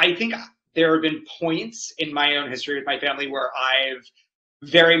 I think there have been points in my own history with my family where I've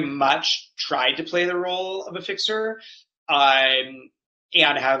very much tried to play the role of a fixer, and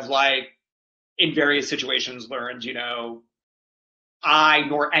have like, in various situations learned, you know, I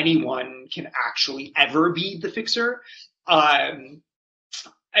nor anyone can actually ever be the fixer.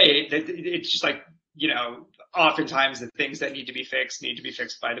 it's just like, you know, oftentimes the things that need to be fixed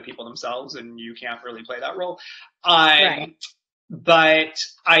by the people themselves, and you can't really play that role. Right. But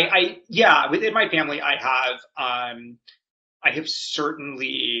yeah, within my family, I have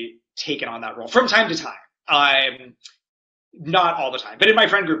certainly taken on that role from time to time. Not all the time, but in my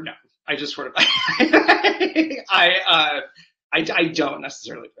friend group, no. I just sort of, I don't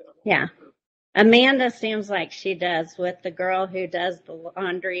necessarily play that role. Yeah. Amanda seems like she does with the girl who does the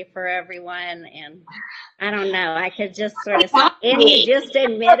laundry for everyone. And I don't know, I could just sort of, and you just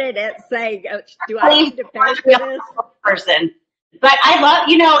admitted it, saying, oh, do I need to pay for this? Person. But I love,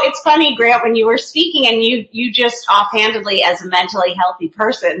 you know, it's funny, Grant, when you were speaking and you just offhandedly, as a mentally healthy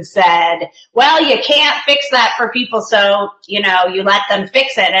person, said, well, you can't fix that for people, so, you know, you let them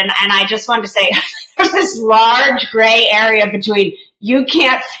fix it. And I just wanted to say, there's this large gray area between you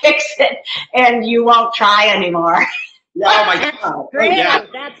can't fix it and you won't try anymore. Oh my God. Great. Yeah.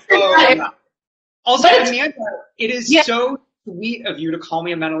 That's Yeah. Also, Amanda, it is so sweet of you to call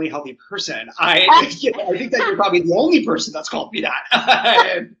me a mentally healthy person. I think that you're probably the only person that's called me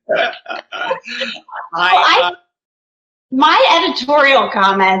that. My editorial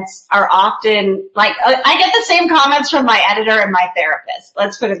comments are often like, I get the same comments from my editor and my therapist.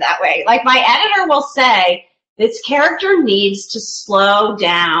 Let's put it that way. Like, my editor will say, this character needs to slow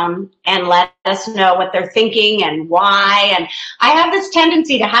down and let us know what they're thinking and why. And I have this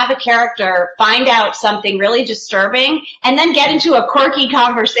tendency to have a character find out something really disturbing and then get into a quirky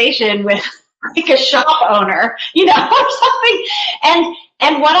conversation with like a shop owner, you know, or something.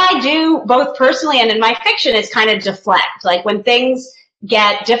 And what I do both personally and in my fiction is kind of deflect. Like, when things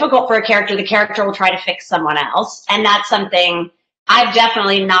get difficult for a character, the character will try to fix someone else. And that's something I've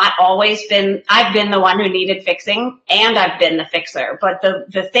definitely not always been. I've been the one who needed fixing, and I've been the fixer. But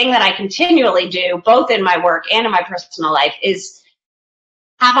the thing that I continually do, both in my work and in my personal life, is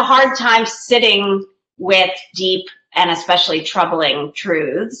have a hard time sitting with deep and especially troubling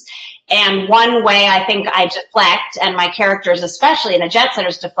truths. And one way I think I deflect, and my characters, especially in the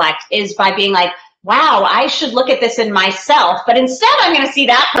Jetsetters, deflect, is by being like, wow, I should look at this in myself, but instead I'm going to see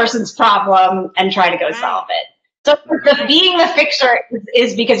that person's problem and try to go solve it. So being the fixer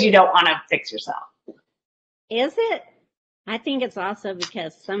is because you don't want to fix yourself. Is it? I think it's also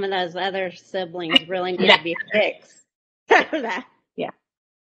because some of those other siblings really need to be fixed.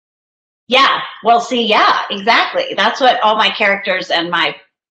 Yeah. Well, see, yeah, exactly. That's what all my characters and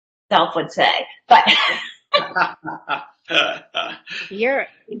myself would say. But you're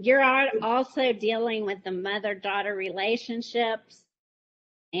also dealing with the mother-daughter relationships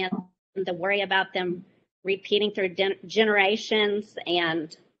and the worry about them repeating through generations,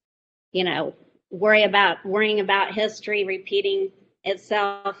 and, you know, worrying about history repeating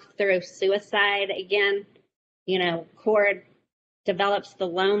itself through suicide again. You know, Cord develops the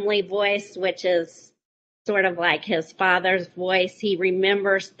lonely voice, which is sort of like his father's voice. He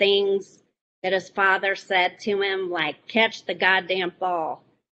remembers things that his father said to him, like, catch the goddamn ball,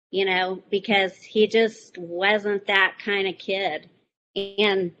 you know, because he just wasn't that kind of kid.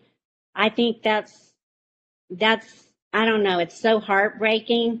 And I think that's, I don't know, it's so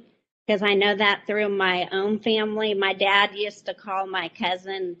heartbreaking, because I know that through my own family. My dad used to call my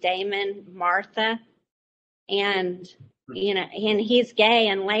cousin Damon Martha, and, you know, and he's gay.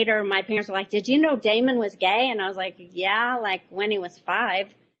 And later my parents were like, did you know Damon was gay? And I was like, yeah, like when he was 5.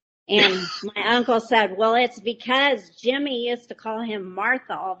 And my uncle said, well, it's because Jimmy used to call him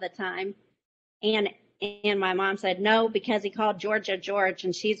Martha all the time. And my mom said, no, because he called Georgia George,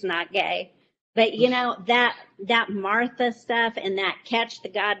 and she's not gay. But, you know, that Martha stuff and that catch the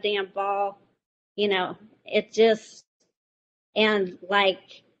goddamn ball, you know, it just, and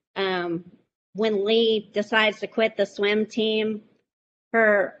like when Lee decides to quit the swim team,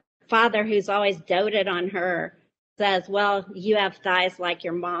 her father, who's always doted on her, says, well, you have thighs like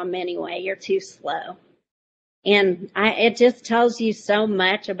your mom anyway, you're too slow. And it just tells you so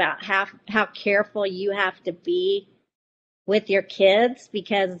much about how careful you have to be with your kids,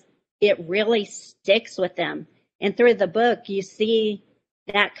 because it really sticks with them. And through the book, you see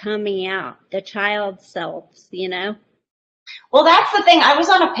that coming out, the child selves, you know? Well, that's the thing. I was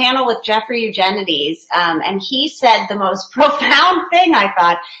on a panel with Jeffrey Eugenides, and he said the most profound thing, I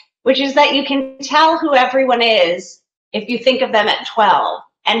thought, which is that you can tell who everyone is if you think of them at 12.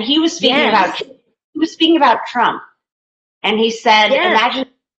 And he was speaking about Trump. And he said, imagine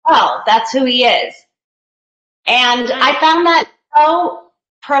 12, that's who he is. And I found that so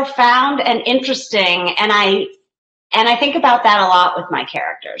profound and interesting, and I think about that a lot with my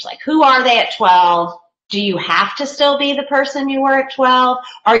characters. Like, who are they at 12? Do you have to still be the person you were at 12?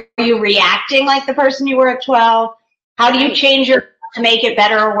 Are you reacting like the person you were at 12? How do you change your to make it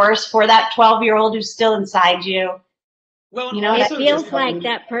better or worse for that 12-year-old who's still inside you. Well, You know, It also feels just, like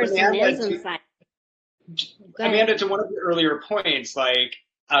that person Amanda, is inside. Go ahead. Amanda, to one of the earlier points, like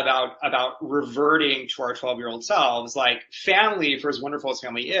about reverting to our 12-year-old selves, like family, for as wonderful as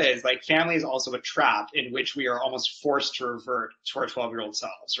family is, like family is also a trap in which we are almost forced to revert to our 12-year-old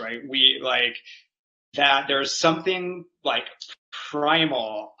selves, right? We like that there's something like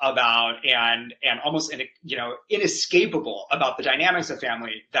primal about and almost inescapable about the dynamics of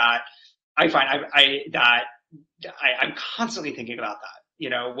family that I find I'm constantly thinking about that, you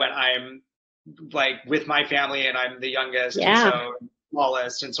know, when I'm like with my family and I'm the youngest and so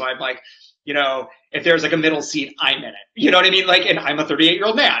smallest, and so I'm like, you know, if there's like a middle seat, I'm in it, you know what I mean? Like, and I'm a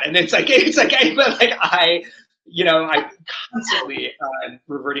 38-year-old man, and it's like I constantly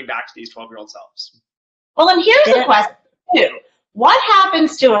reverting back to these 12-year-old selves. Well, and here's the question too. What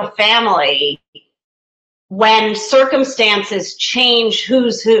happens to a family when circumstances change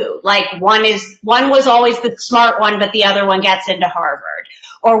who's who? Like one was always the smart one, but the other one gets into Harvard.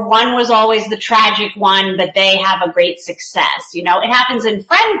 Or one was always the tragic one, but they have a great success. You know, it happens in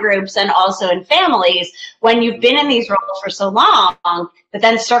friend groups and also in families when you've been in these roles for so long, but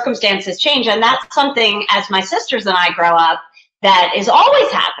then circumstances change. And that's something, as my sisters and I grow up, that is always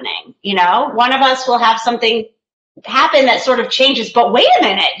happening. You know, one of us will have something happen that sort of changes, but wait a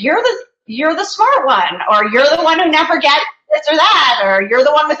minute, you're the smart one, or you're the one who never gets this or that, or you're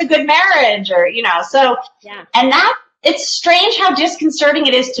the one with a good marriage, or, you know, so, and that, it's strange how disconcerting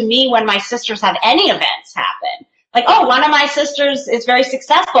it is to me when my sisters have any events happen. Like, oh, one of my sisters is very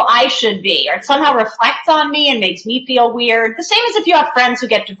successful, I should be, or it somehow reflects on me and makes me feel weird. The same as if you have friends who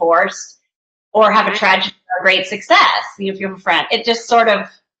get divorced or have a tragic or great success. If you have a friend, it just sort of,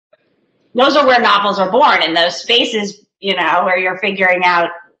 those are where novels are born, in those spaces, you know, where you're figuring out,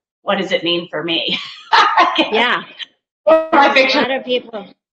 what does it mean for me? Yeah. My fiction.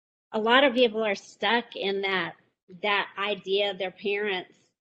 A lot of people are stuck in that idea their parents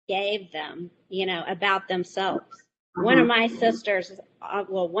gave them, you know, about themselves. One of my sisters,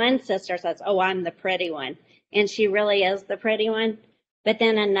 one sister says, oh, I'm the pretty one. And she really is the pretty one. But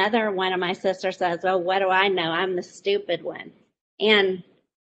then another one of my sisters says, oh, what do I know? I'm the stupid one. And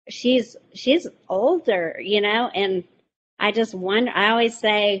she's older, you know, and I just wonder, I always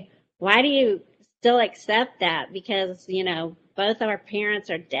say, why do you still accept that? Because, you know, both our parents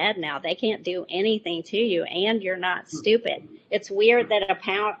are dead now. They can't do anything to you, and you're not stupid. It's weird that a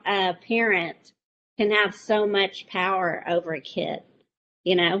parent can have so much power over a kid.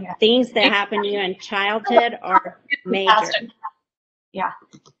 You know, things that happen to you in childhood are major. Yeah.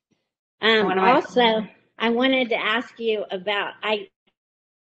 Also, I wanted to ask you about, I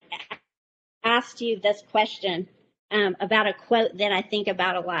asked you this question about a quote that I think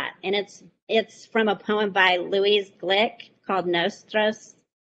about a lot, and it's from a poem by Louise Glick called Nostros,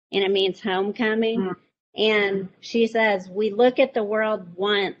 and it means homecoming. And she says, we look at the world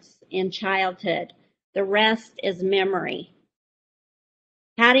once in childhood, the rest is memory.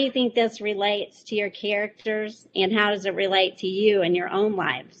 How do you think this relates to your characters, and how does it relate to you and your own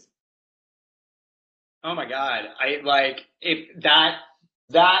lives? Oh my God, I like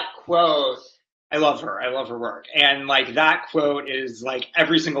that quote. I love her. I love her work. And like that quote is like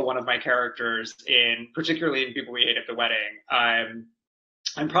every single one of my characters particularly in People We Hate at the Wedding.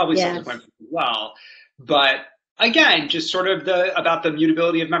 I'm probably subsequent as well. But again, just sort of about the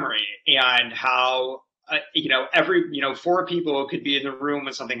mutability of memory and how, you know, four people could be in the room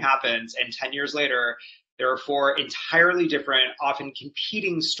when something happens, and 10 years later, there are four entirely different, often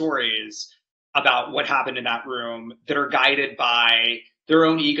competing stories about what happened in that room that are guided by their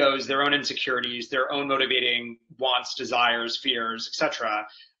own egos, their own insecurities, their own motivating wants, desires, fears, etc.,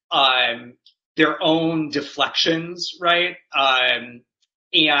 their own deflections, right? And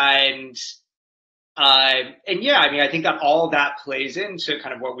yeah, I mean, I think that all of that plays into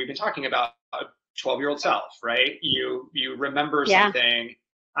kind of what we've been talking about, 12-year-old self, right? You remember something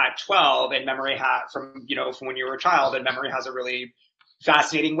at 12, and memory from when you were a child, and memory has a really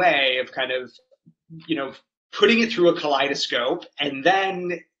fascinating way of kind of, you know, putting it through a kaleidoscope and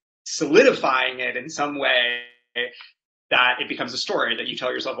then solidifying it in some way that it becomes a story that you tell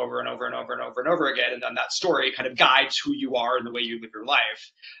yourself over and over and over and over and over again. And then that story kind of guides who you are and the way you live your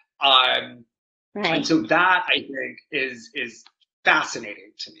life. And so that, I think, is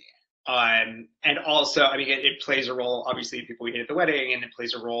fascinating to me. And also, I mean, it plays a role, obviously, in People We Hate at the Wedding, and it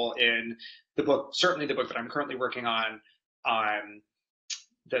plays a role in the book, certainly the book that I'm currently working on,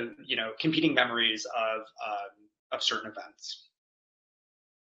 the, you know, competing memories of certain events.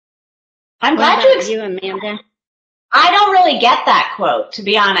 I'm glad you, Amanda. I don't really get that quote, to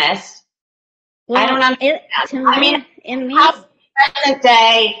be honest. Well, I don't understand. It means present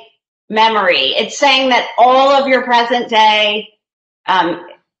day memory. It's saying that all of your present day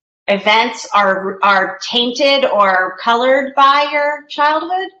events are tainted or colored by your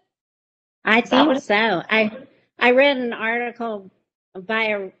childhood. I think so. I read an article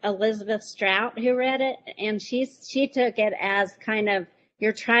by Elizabeth Strout who read it, and she took it as kind of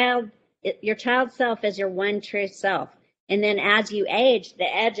your child self is your one true self, and then as you age,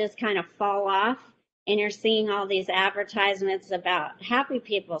 the edges kind of fall off, and you're seeing all these advertisements about happy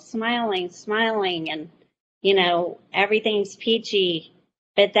people smiling, and everything's peachy,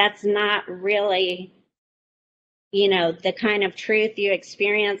 but that's not really the kind of truth you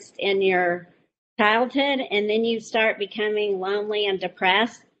experienced in your childhood, and then you start becoming lonely and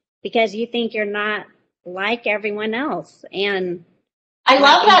depressed because you think you're not like everyone else. And I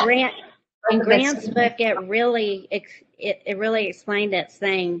love that. In Grant's book, it really explained it,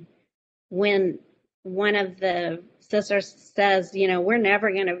 saying when one of the sisters says, we're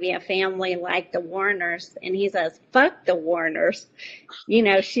never going to be a family like the Warners, and he says, fuck the Warners.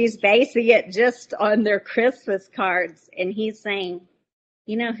 She's basing it just on their Christmas cards, and he's saying,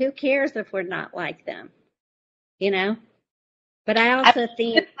 who cares if we're not like them? But I also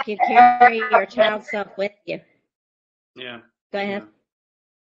think you carry your child self with you. Yeah. Go ahead.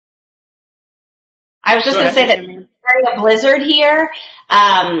 I was just going to say that during a blizzard here,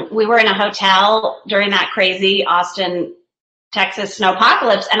 we were in a hotel during that crazy Austin, Texas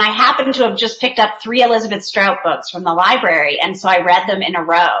snowpocalypse, and I happened to have just picked up 3 Elizabeth Strout books from the library, and so I read them in a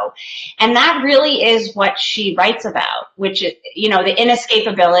row. And that really is what she writes about, which is, the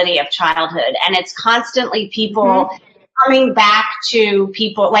inescapability of childhood. And it's constantly people coming back to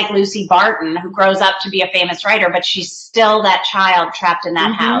people like Lucy Barton, who grows up to be a famous writer, but she's still that child trapped in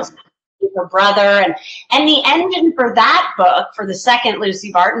that house. Her brother, and the engine for that book, for the second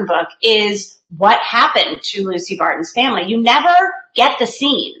Lucy Barton book, is what happened to Lucy Barton's family. You never get the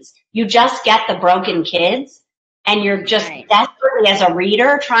scenes. You just get the broken kids, and you're just desperately, as a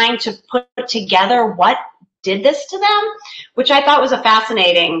reader, trying to put together what did this to them, which I thought was a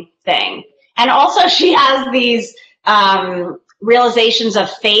fascinating thing. And also she has these realizations of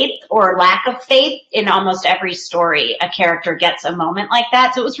faith or lack of faith in almost every story. A character gets a moment like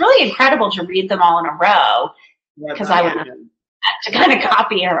that. So it was really incredible to read them all in a row, because I would have to kind of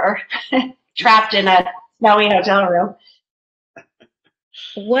copy her trapped in a snowy hotel room.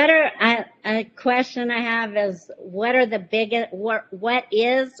 A question I have is, what are the biggest, what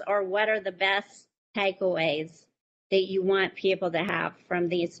are the best takeaways that you want people to have from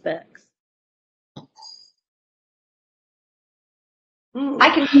these books?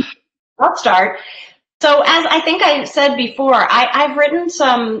 I'll start. So as I think I said before, I've written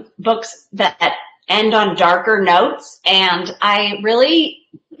some books that end on darker notes, and I really,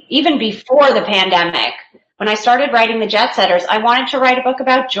 even before the pandemic, when I started writing the Jetsetters, I wanted to write a book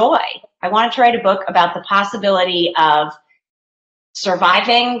about joy. I wanted to write a book about the possibility of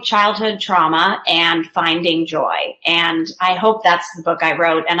surviving childhood trauma and finding joy. And I hope that's the book I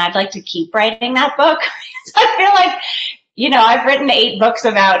wrote, and I'd like to keep writing that book. I feel like, I've written 8 books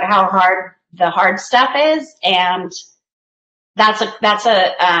about how hard the hard stuff is, and that's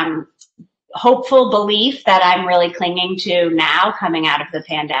a hopeful belief that I'm really clinging to now, coming out of the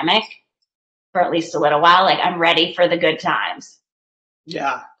pandemic, for at least a little while. Like, I'm ready for the good times.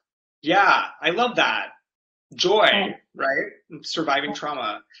 Yeah, I love that. Joy, right? Surviving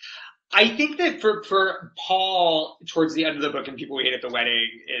trauma. I think that for Paul, towards the end of the book, and People We Hate at the Wedding,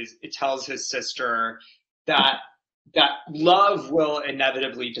 it tells his sister that love will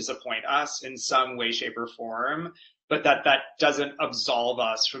inevitably disappoint us in some way, shape, or form, but that doesn't absolve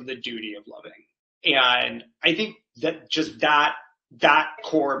us from the duty of loving. And I think that just that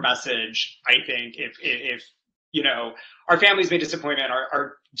core message, I think if our families may disappoint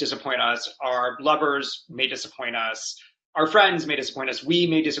us, our lovers may disappoint us, our friends may disappoint us, we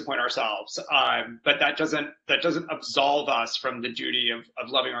may disappoint ourselves, but that doesn't absolve us from the duty of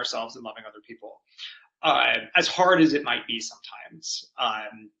loving ourselves and loving other people, as hard as it might be sometimes.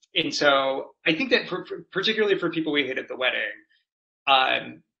 And so I think that particularly for People We Hate at the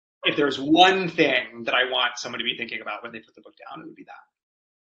Wedding, if there's one thing that I want someone to be thinking about when they put the book down, it would be that.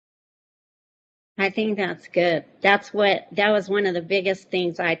 I think that's good. That was one of the biggest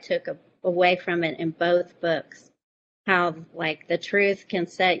things I took away from it in both books. How, like, the truth can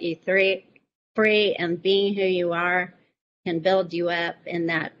set you free, and being who you are can build you up, and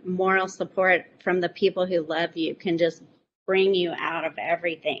that moral support from the people who love you can just bring you out of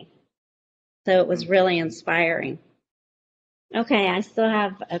everything. So it was really inspiring. Okay, I still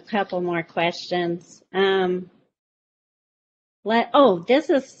have a couple more questions. This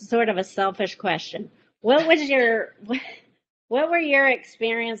is sort of a selfish question. What was your What were your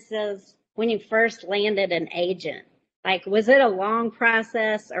experiences when you first landed an agent? Like, was it a long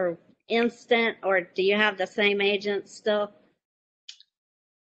process or instant, or do you have the same agent still?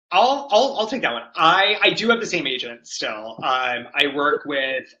 I'll take that one. I do have the same agent still. I work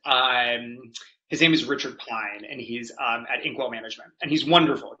with his name is Richard Pine, and he's at Inkwell Management, and he's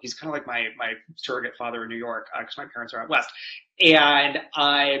wonderful. He's kind of like my surrogate father in New York because my parents are out west. And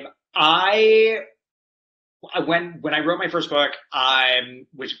when I wrote my first book,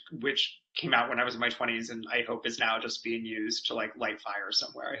 which came out when I was in my 20s, and I hope is now just being used to like light fire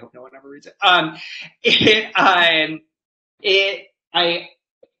somewhere. I hope no one ever reads it.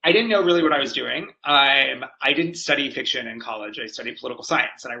 I didn't know really what I was doing. I didn't study fiction in college. I studied political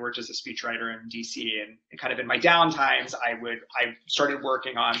science, and I worked as a speechwriter in DC. And kind of in my downtimes, I started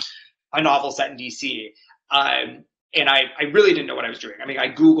working on a novel set in DC. And I really didn't know what I was doing. I mean, I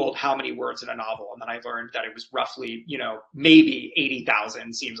Googled how many words in a novel, and then I learned that it was roughly, maybe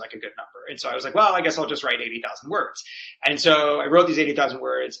 80,000 seems like a good number. And so I was like, well, I guess I'll just write 80,000 words. And so I wrote these 80,000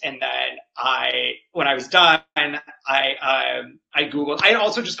 words, and then when I was done, I Googled. I had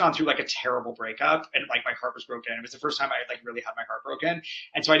also just gone through like a terrible breakup, and like my heart was broken. It was the first time I had like really had my heart broken,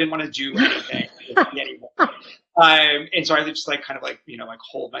 and so I didn't want to do anything anymore. And so I just like kind of like like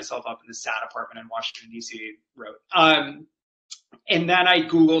hold myself up in this sad apartment in Washington D.C. wrote. And then I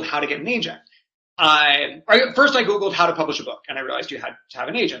Googled how to get an agent. First I Googled how to publish a book, and I realized you had to have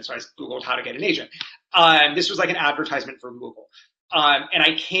an agent. So I Googled how to get an agent. This was like an advertisement for Google. And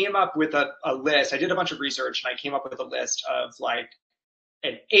I came up with a list. I did a bunch of research, and I came up with a list of like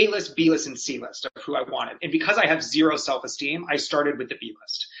an A list, B list, and C list of who I wanted. And because I have zero self-esteem, I started with the B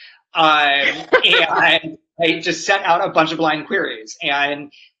list. And I just sent out a bunch of blind queries,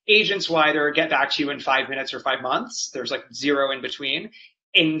 and agents will either get back to you in 5 minutes or 5 months. There's like zero in between.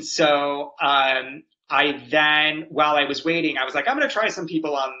 And so I then, while I was waiting, I was like, I'm going to try some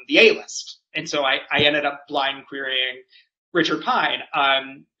people on the A list. And so I ended up blind querying Richard Pine,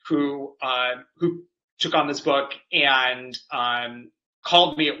 who took on this book and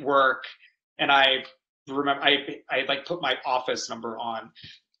called me at work. And I remember I like put my office number on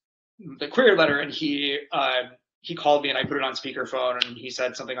the query letter, and he called me, and I put it on speakerphone, and he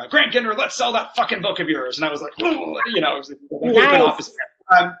said something like, Grant Ginder, let's sell that fucking book of yours. And I was like, oh, it was like nice. Office.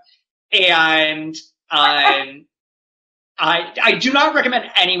 I do not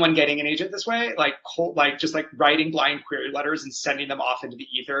recommend anyone getting an agent this way. Like just like writing blind query letters and sending them off into the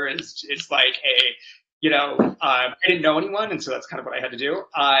ether is like I didn't know anyone, and so that's kind of what I had to do.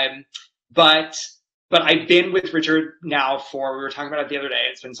 But I've been with Richard now for, we were talking about it the other day,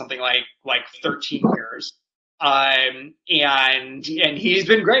 it's been something like 13 years. And he's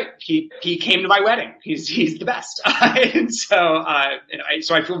been great. He came to my wedding. He's the best. And so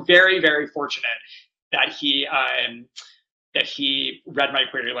so I feel very, very fortunate that he read my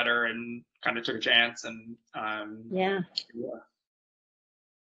query letter and kind of took a chance. And yeah.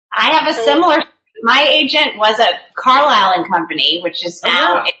 I have a similar. My agent was a Carlisle and Company, which is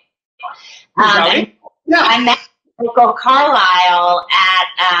now. I met local Carlisle at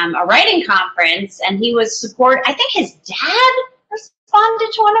a writing conference, and he was I think his dad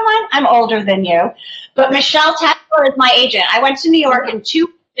responded to one of mine. I'm older than you, but Michelle Taylor is my agent. I went to New York, and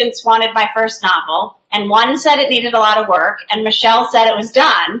 2 agents wanted my first novel, and one said it needed a lot of work, and Michelle said it was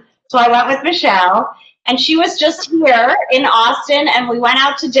done. So I went with Michelle, and she was just here in Austin, and we went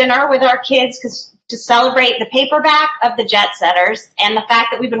out to dinner with our kids to celebrate the paperback of the Jetsetters and the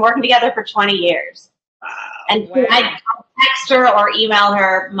fact that we've been working together for 20 years. And wow. I text her or email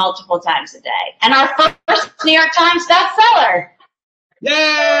her multiple times a day. And our first New York Times bestseller.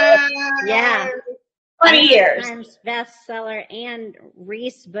 Yeah. Yeah. 20 years. Times bestseller and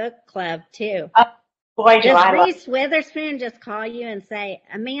Reese Book Club too. Oh, boy, does Reese Witherspoon just call you and say,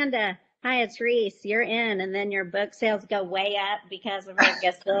 Amanda, hi, it's Reese, you're in, and then your book sales go way up because of her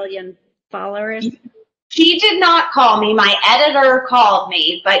gazillion followers? She did not call me. My editor called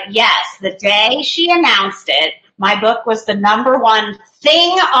me, but yes, the day she announced it, my book was the #1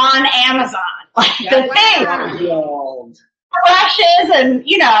 thing on Amazon. Like the thing. Brushes, and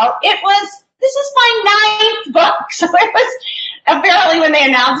this is my 9th book. So it was apparently when they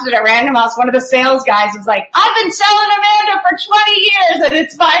announced it at Random House, one of the sales guys was like, I've been selling Amanda for 20 years and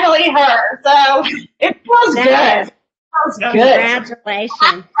it's finally her. So it was good. It was good.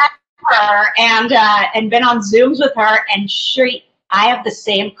 Congratulations. Her and been on Zooms with her, and I have the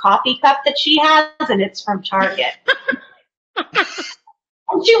same coffee cup that she has, and it's from Target.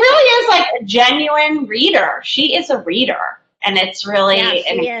 And she really is like a genuine reader. She is a reader, and it's really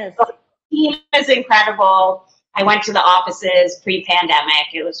the team is incredible. I went to the offices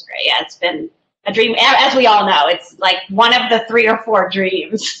pre-pandemic. It was great. Yeah, it's been a dream. As we all know, it's like one of the 3 or 4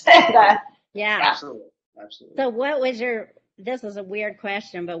 dreams. Yeah. Absolutely. Absolutely. So what was this is a weird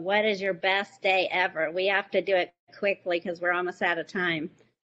question, but what is your best day ever? We have to do it quickly because we're almost out of time.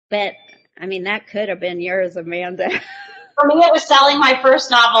 But, I mean, that could have been yours, Amanda. For me, it was selling my first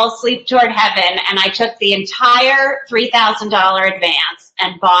novel, Sleep Toward Heaven, and I took the entire $3,000 advance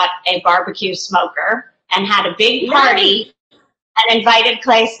and bought a barbecue smoker and had a big party and invited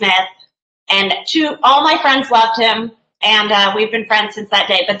Clay Smith. And all my friends loved him, and we've been friends since that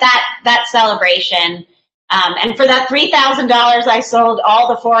day. But that celebration, and for that $3,000, I sold all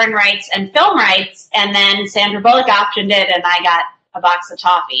the foreign rights and film rights, and then Sandra Bullock optioned it, and I got a box of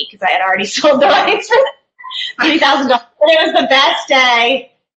toffee because I had already sold the rights for $3,000. But it was the best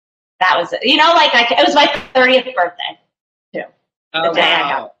day. That was it. You know, like it was my 30th birthday too. The day I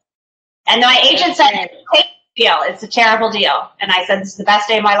got it. And my agent said, "Take the deal. It's a terrible deal." And I said, "This is the best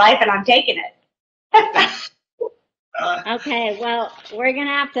day of my life, and I'm taking it." Okay, well, we're going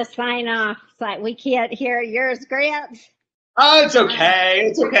to have to sign off. So we can't hear yours, Grant. Oh, it's okay.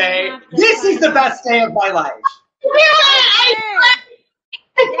 It's okay. This is the best day of my life.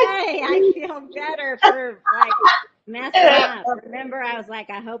 Yay, I feel better for like messing up. Remember, I was like,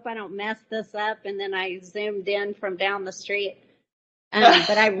 I hope I don't mess this up, and then I zoomed in from down the street.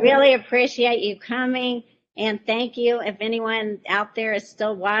 But I really appreciate you coming, and thank you. If anyone out there is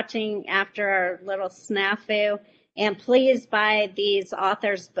still watching after our little snafu, and please buy these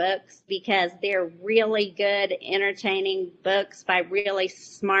authors' books because they're really good, entertaining books by really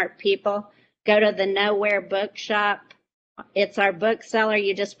smart people. Go to the Nowhere Bookshop. It's our bookseller.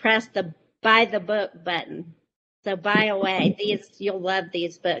 You just press the buy the book button. So buy away. You'll love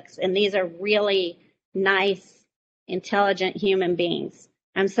these books. And these are really nice, intelligent human beings.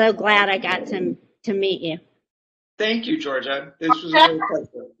 I'm so glad I got to meet you. Thank you, Georgia. This was a real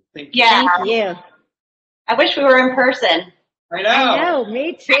pleasure. Thank you. Yeah. Thank you. I wish we were in person. I know. I know,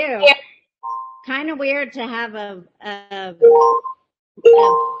 me too. Kind of weird to have a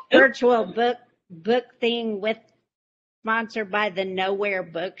virtual book thing sponsored by the Nowhere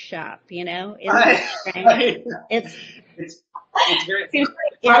Bookshop, you know? It's very seems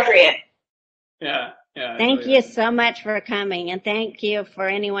appropriate. Yeah. Thank you so much for coming, and thank you for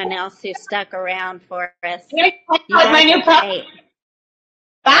anyone else who stuck around for us. With my new puppy.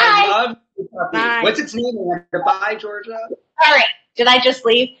 Bye. Bye. What's its name? Bye, Georgia. All right. Did I just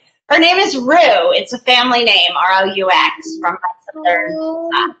leave? Her name is Rue. It's a family name, Roux, from my southern.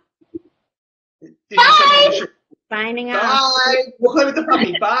 Bye. Signing off. Bye. We'll play with the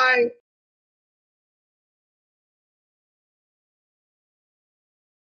puppy. Bye.